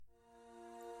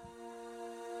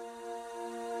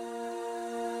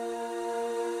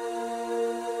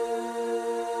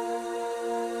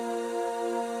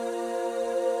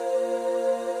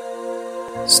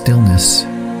Stillness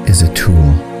is a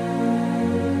tool.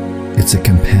 It's a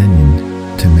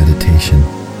companion to meditation.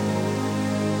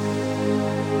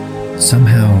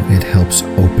 Somehow it helps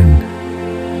open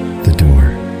the door.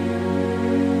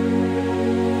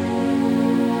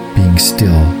 Being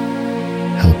still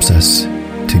helps us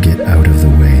to get out of the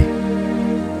way.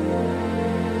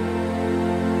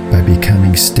 By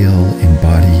becoming still in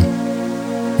body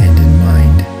and in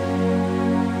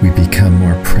mind, we become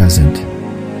more present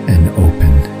and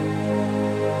open.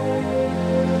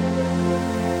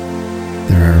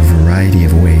 There are a variety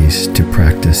of ways to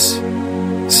practice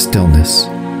stillness.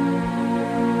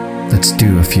 Let's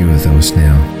do a few of those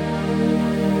now.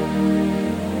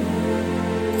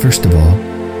 First of all,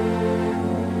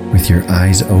 with your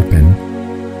eyes open,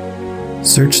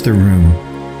 search the room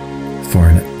for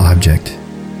an object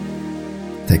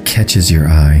that catches your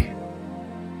eye.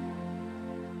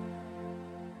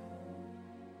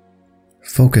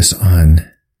 Focus on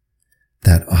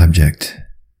that object.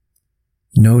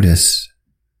 Notice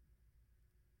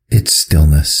its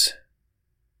stillness.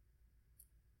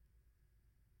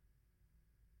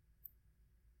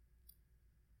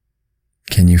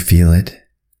 Can you feel it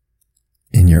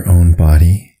in your own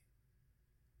body?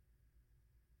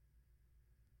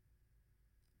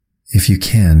 If you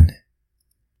can,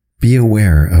 be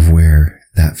aware of where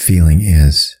that feeling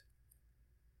is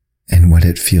and what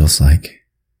it feels like.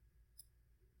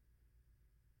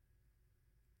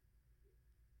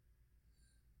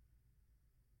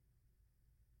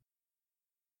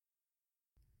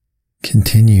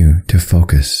 Continue to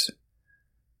focus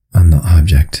on the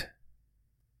object.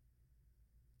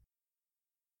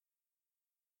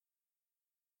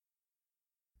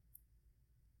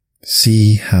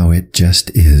 See how it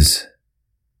just is.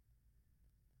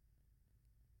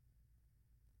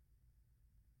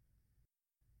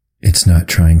 It's not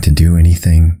trying to do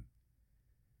anything.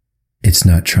 It's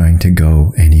not trying to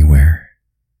go anywhere.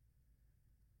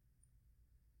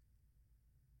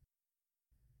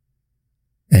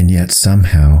 And yet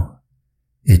somehow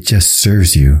it just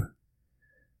serves you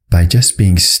by just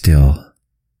being still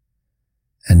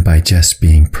and by just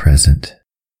being present.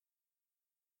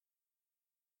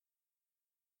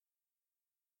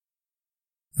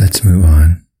 Let's move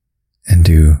on and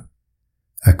do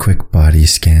a quick body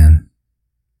scan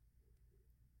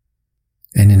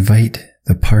and invite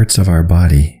the parts of our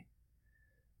body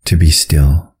to be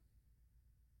still.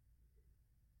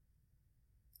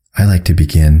 I like to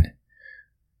begin,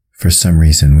 for some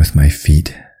reason, with my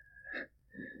feet.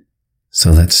 So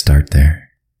let's start there.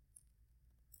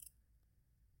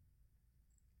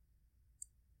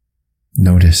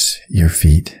 Notice your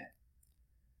feet.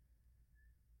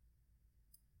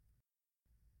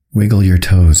 Wiggle your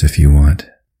toes if you want.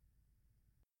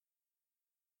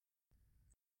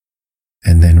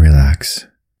 And then relax.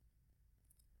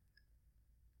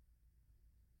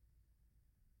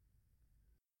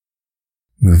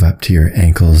 Move up to your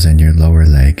ankles and your lower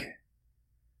leg.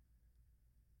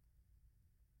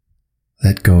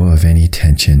 Let go of any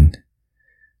tension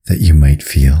that you might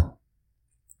feel.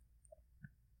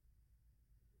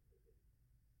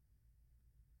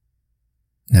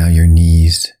 Now your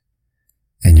knees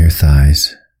and your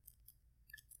thighs.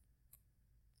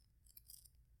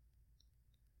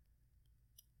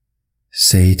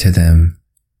 Say to them,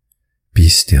 be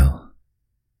still.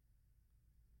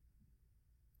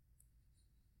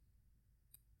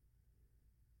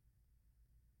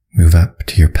 Move up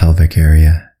to your pelvic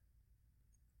area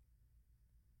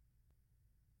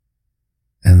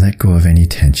and let go of any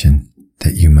tension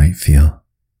that you might feel.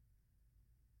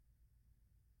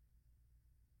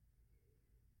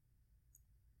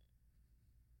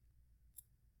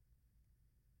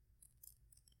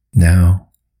 Now,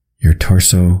 your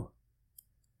torso,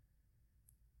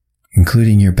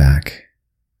 including your back.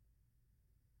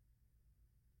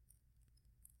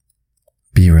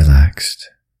 Be relaxed.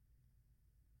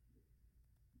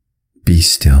 Be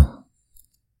still.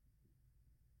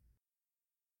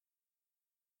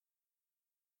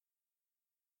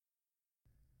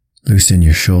 Loosen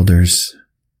your shoulders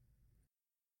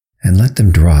and let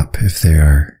them drop if they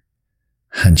are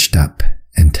hunched up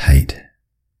and tight.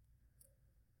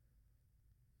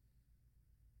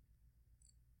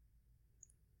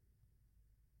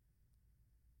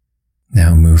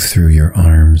 Now move through your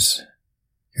arms,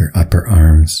 your upper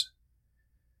arms,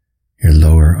 your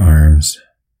lower arms,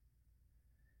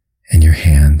 and your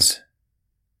hands.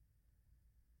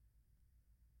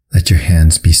 Let your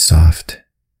hands be soft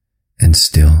and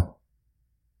still.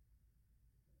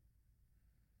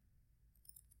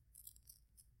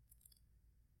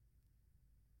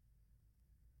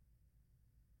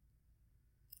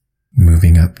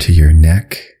 Moving up to your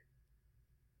neck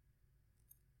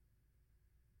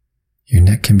Your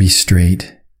neck can be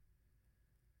straight,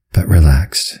 but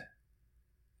relaxed.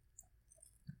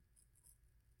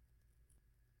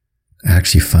 I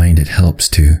actually find it helps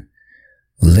to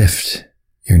lift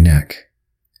your neck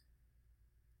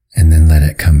and then let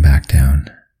it come back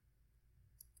down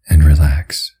and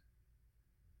relax.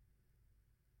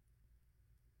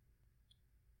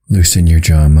 Loosen your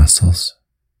jaw muscles.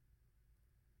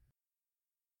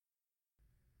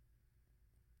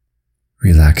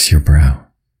 Relax your brow.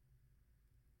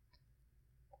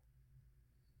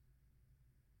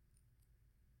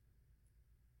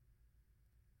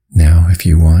 Now, if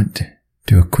you want,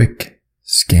 do a quick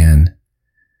scan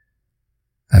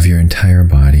of your entire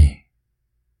body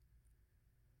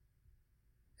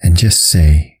and just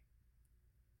say,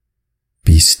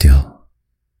 "Be still."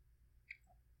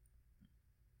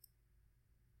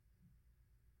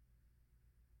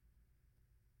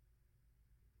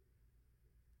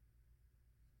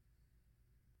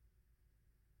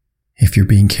 If you're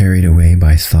being carried away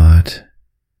by thought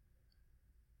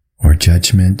or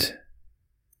judgment,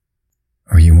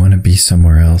 or you want to be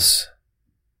somewhere else,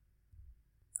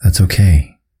 that's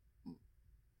okay.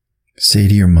 Say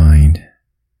to your mind,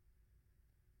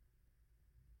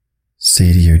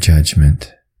 say to your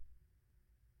judgment,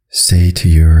 say to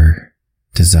your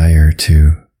desire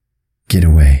to get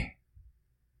away,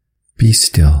 "Be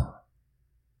still."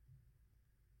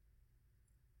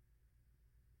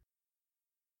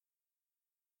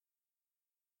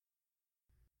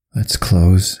 Let's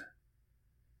close,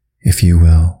 if you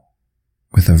will,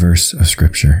 with a verse of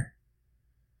Scripture.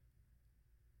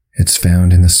 It's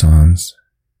found in the Psalms,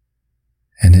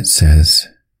 and it says,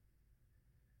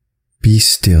 "Be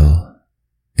still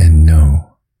and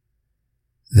know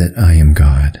that I am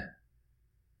God."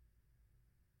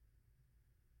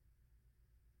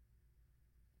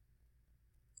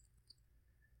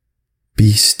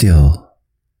 Be still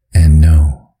and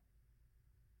know.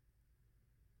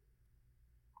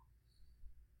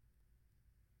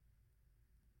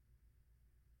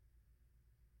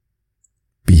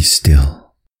 Be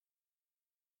still.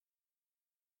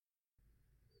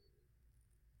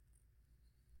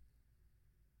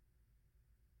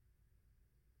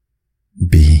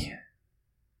 Be.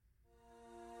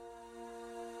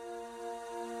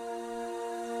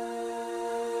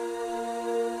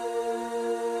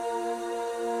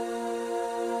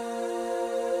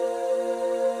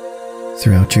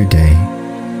 Throughout your day,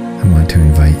 I want to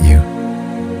invite you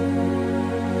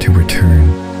to return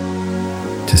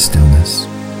to stillness.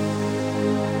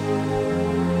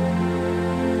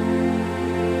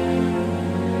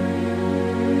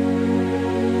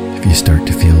 If you start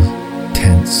to feel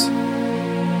tense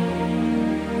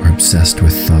or obsessed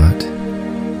with thought,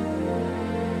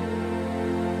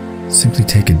 simply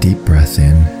take a deep breath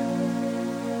in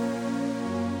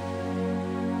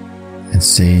and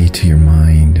say to your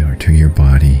mind or to your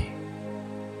body,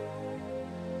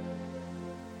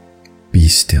 "Be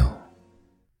still."